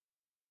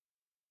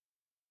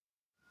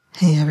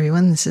Hey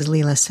everyone, this is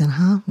Leela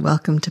Sinha.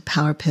 Welcome to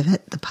Power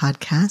Pivot, the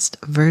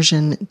podcast,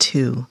 version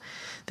 2.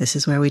 This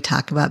is where we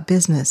talk about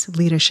business,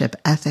 leadership,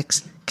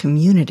 ethics,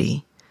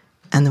 community,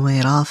 and the way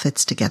it all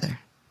fits together.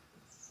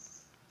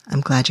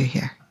 I'm glad you're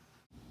here.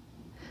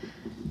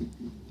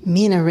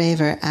 Mina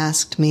Raver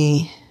asked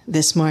me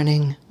this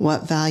morning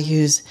what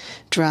values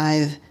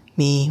drive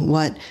me,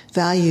 what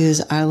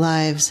values our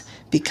lives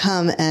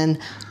become, and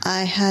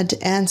I had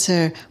to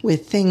answer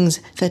with things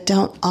that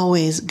don't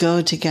always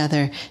go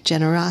together: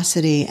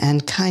 generosity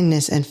and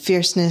kindness and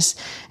fierceness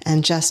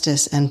and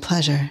justice and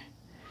pleasure.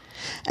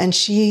 And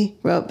she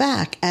wrote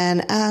back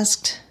and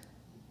asked,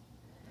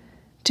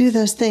 do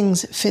those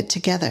things fit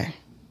together?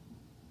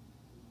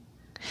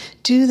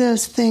 Do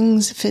those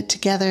things fit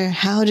together?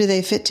 How do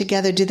they fit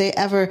together? Do they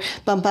ever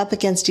bump up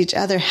against each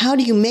other? How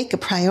do you make a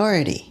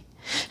priority?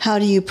 How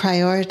do you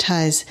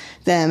prioritize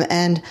them?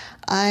 And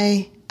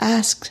I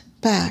asked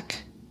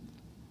back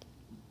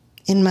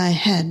in my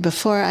head,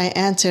 before I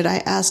answered, I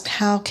asked,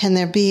 how can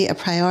there be a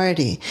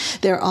priority?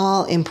 They're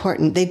all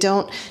important. They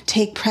don't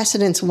take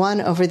precedence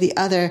one over the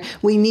other.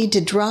 We need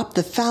to drop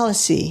the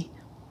fallacy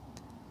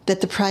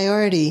that the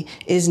priority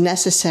is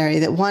necessary,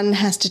 that one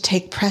has to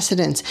take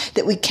precedence,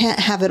 that we can't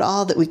have it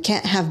all, that we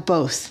can't have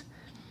both.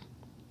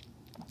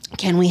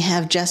 Can we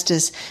have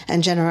justice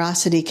and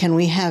generosity? Can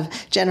we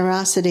have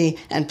generosity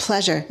and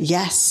pleasure?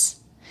 Yes.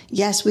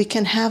 Yes, we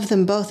can have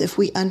them both if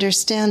we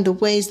understand the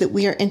ways that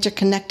we are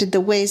interconnected, the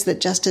ways that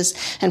justice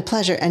and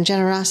pleasure and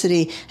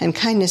generosity and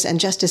kindness and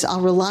justice all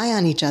rely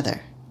on each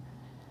other.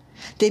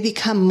 They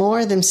become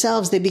more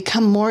themselves. They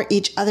become more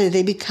each other.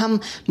 They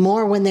become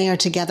more when they are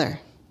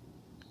together.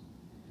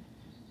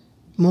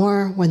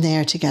 More when they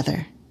are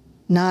together,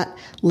 not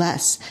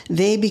less.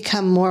 They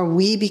become more.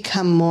 We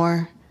become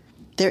more.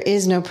 There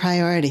is no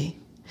priority.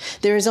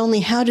 There is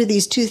only, how do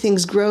these two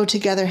things grow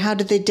together? How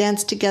do they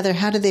dance together?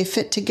 How do they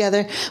fit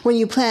together? When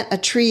you plant a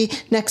tree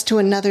next to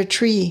another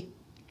tree,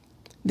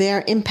 they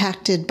are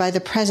impacted by the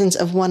presence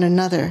of one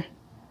another.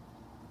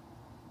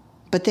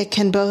 But they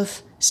can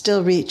both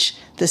still reach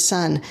the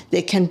sun.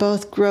 They can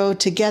both grow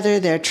together,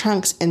 their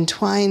trunks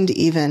entwined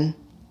even,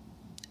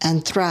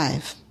 and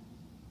thrive.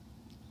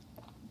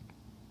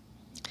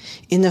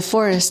 In the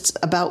forests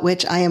about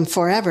which I am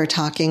forever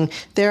talking,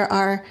 there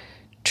are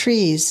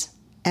trees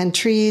and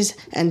trees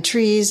and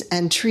trees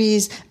and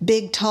trees,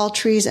 big tall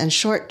trees and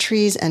short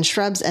trees and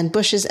shrubs and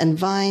bushes and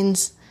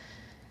vines.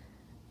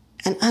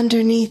 And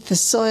underneath the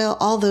soil,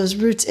 all those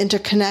roots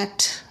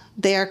interconnect.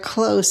 They are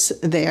close,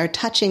 they are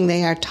touching,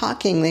 they are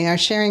talking, they are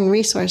sharing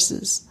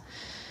resources.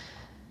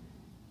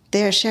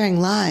 They are sharing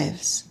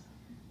lives.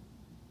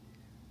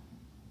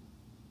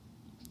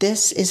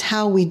 This is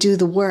how we do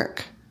the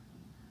work.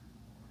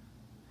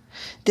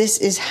 This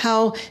is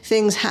how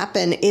things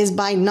happen, is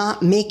by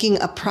not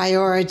making a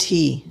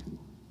priority.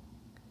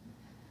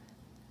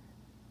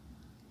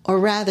 Or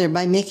rather,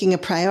 by making a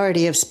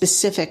priority of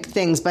specific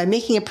things, by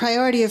making a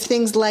priority of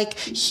things like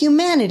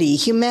humanity.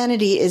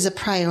 Humanity is a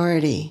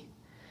priority.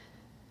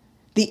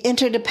 The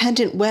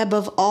interdependent web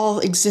of all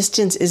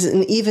existence is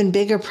an even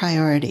bigger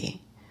priority.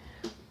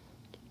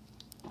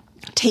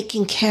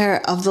 Taking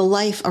care of the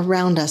life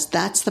around us,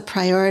 that's the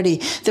priority.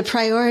 The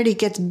priority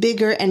gets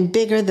bigger and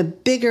bigger the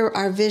bigger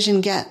our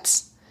vision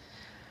gets.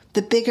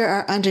 The bigger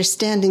our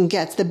understanding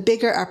gets, the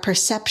bigger our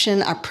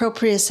perception, our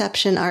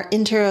proprioception, our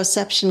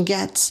interoception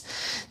gets,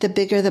 the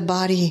bigger the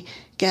body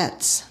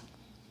gets.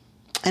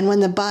 And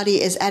when the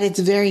body is at its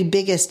very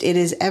biggest, it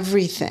is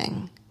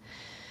everything.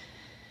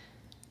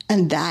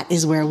 And that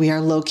is where we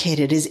are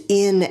located, is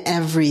in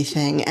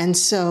everything. And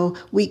so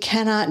we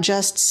cannot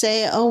just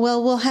say, oh,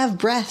 well, we'll have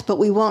breath, but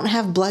we won't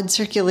have blood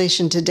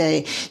circulation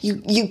today.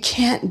 You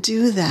can't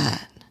do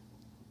that.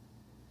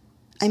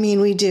 I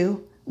mean, we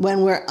do.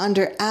 When we're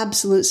under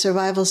absolute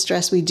survival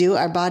stress, we do.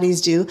 Our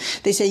bodies do.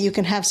 They say you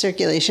can have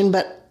circulation,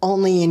 but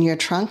only in your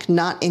trunk,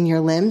 not in your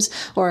limbs.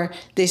 Or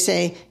they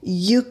say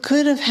you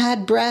could have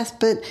had breath,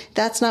 but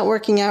that's not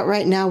working out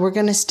right now. We're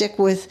going to stick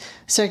with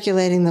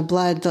circulating the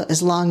blood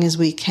as long as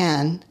we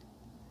can.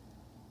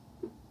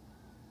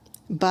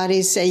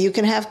 Bodies say you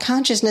can have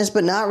consciousness,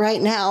 but not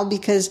right now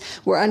because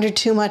we're under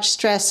too much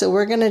stress. So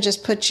we're going to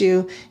just put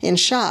you in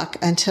shock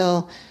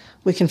until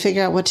we can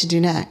figure out what to do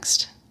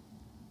next.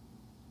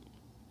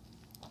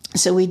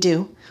 So we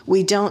do.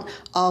 We don't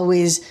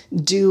always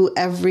do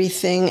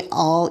everything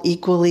all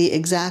equally,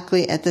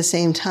 exactly at the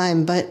same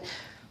time. But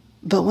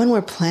when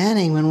we're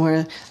planning, when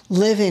we're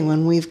living,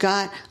 when we've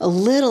got a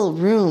little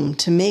room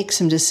to make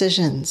some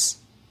decisions,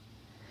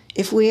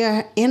 if we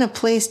are in a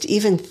place to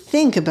even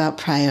think about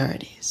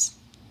priorities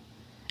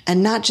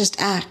and not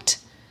just act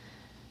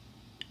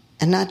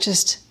and not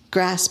just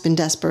grasp in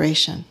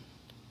desperation,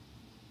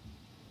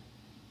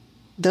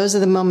 those are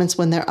the moments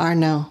when there are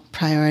no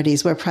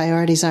priorities, where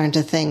priorities aren't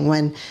a thing,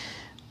 when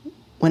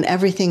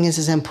everything is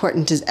as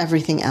important as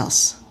everything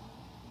else.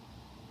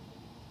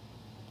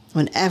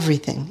 When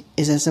everything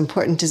is as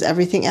important as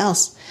everything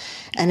else.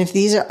 And if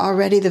these are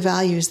already the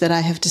values that I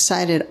have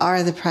decided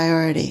are the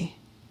priority,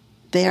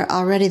 they are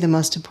already the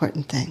most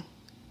important thing.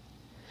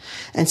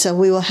 And so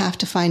we will have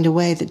to find a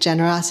way that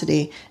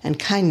generosity and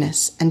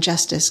kindness and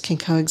justice can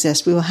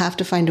coexist. We will have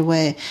to find a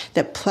way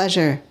that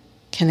pleasure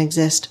can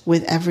exist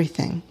with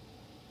everything.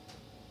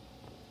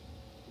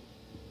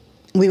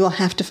 We will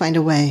have to find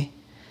a way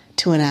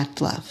to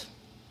enact love.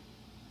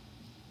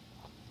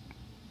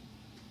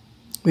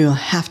 We will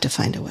have to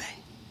find a way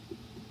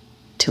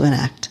to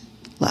enact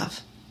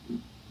love.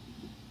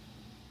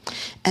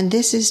 And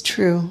this is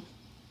true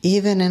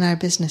even in our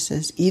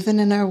businesses, even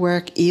in our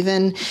work,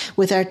 even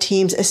with our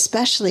teams,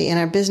 especially in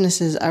our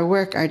businesses, our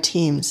work, our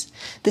teams.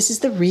 This is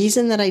the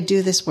reason that I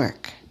do this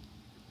work.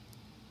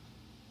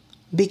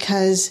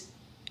 Because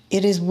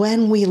it is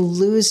when we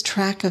lose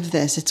track of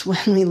this, it's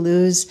when we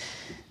lose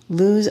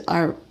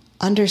our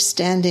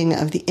understanding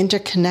of the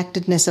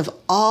interconnectedness of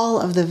all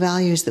of the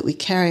values that we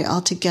carry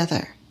all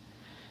together.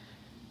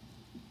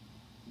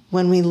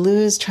 When we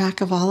lose track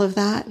of all of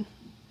that,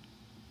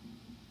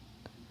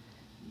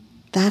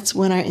 that's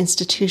when our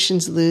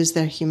institutions lose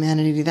their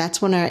humanity.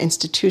 That's when our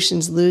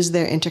institutions lose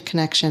their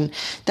interconnection.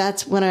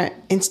 That's when our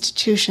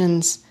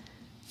institutions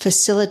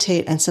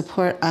facilitate and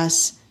support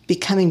us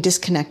becoming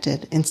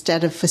disconnected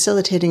instead of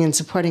facilitating and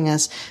supporting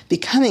us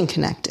becoming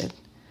connected.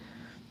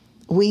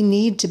 We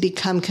need to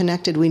become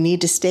connected. We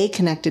need to stay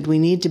connected. We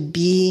need to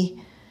be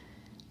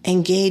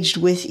engaged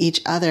with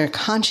each other,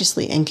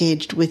 consciously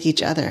engaged with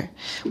each other.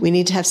 We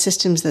need to have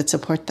systems that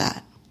support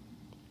that.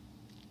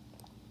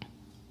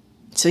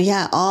 So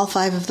yeah, all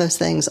 5 of those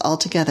things all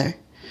together,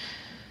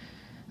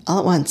 all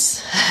at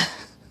once.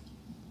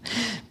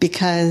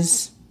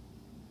 Because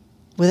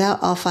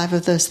without all 5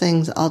 of those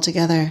things all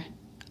together,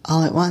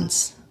 all at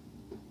once,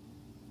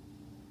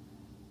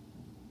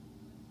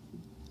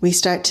 we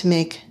start to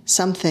make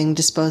something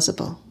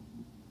disposable.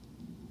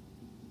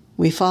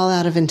 We fall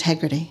out of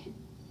integrity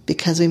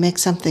because we make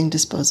something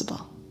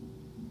disposable.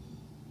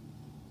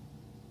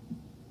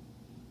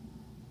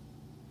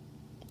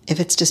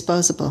 If it's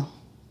disposable,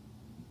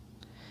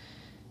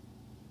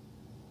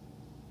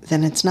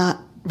 then it's not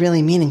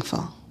really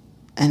meaningful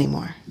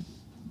anymore.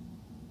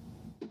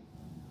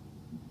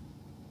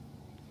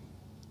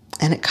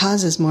 And it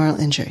causes moral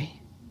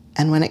injury.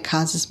 And when it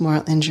causes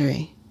moral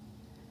injury,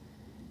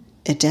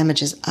 it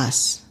damages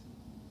us.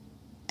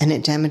 And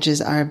it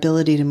damages our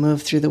ability to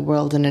move through the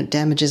world, and it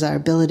damages our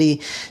ability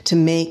to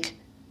make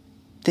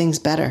things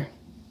better.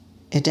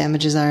 It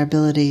damages our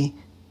ability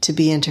to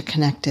be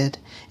interconnected.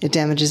 It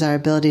damages our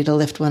ability to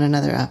lift one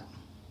another up.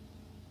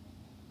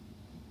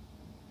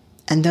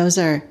 And those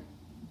are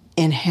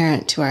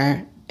inherent to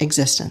our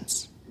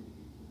existence.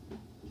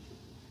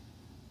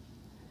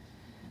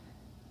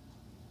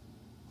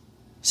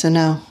 So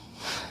no,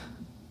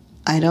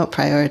 I don't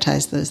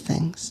prioritize those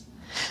things.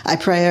 I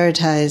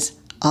prioritize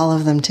all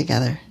of them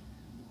together.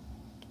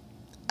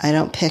 I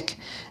don't pick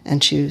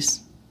and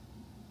choose.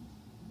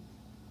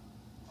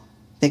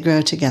 They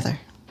grow together.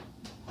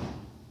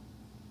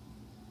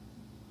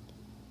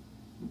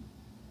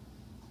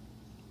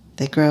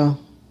 They grow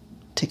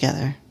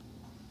together.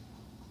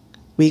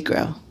 We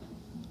grow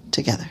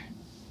together.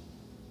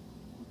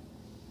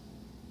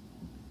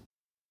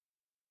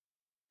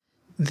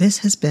 This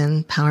has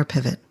been Power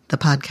Pivot, the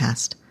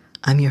podcast.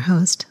 I'm your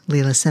host,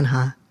 Leela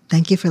Sinha.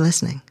 Thank you for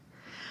listening.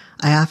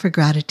 I offer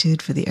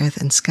gratitude for the earth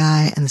and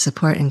sky and the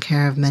support and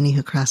care of many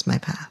who cross my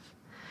path.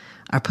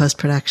 Our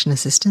post-production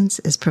assistance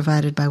is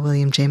provided by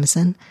William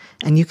Jameson,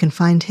 and you can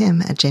find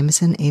him at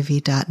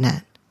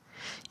jamesonav.net.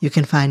 You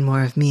can find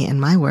more of me and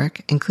my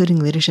work, including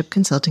leadership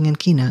consulting and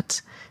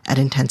keynotes, at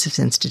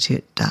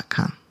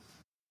intensivesinstitute.com.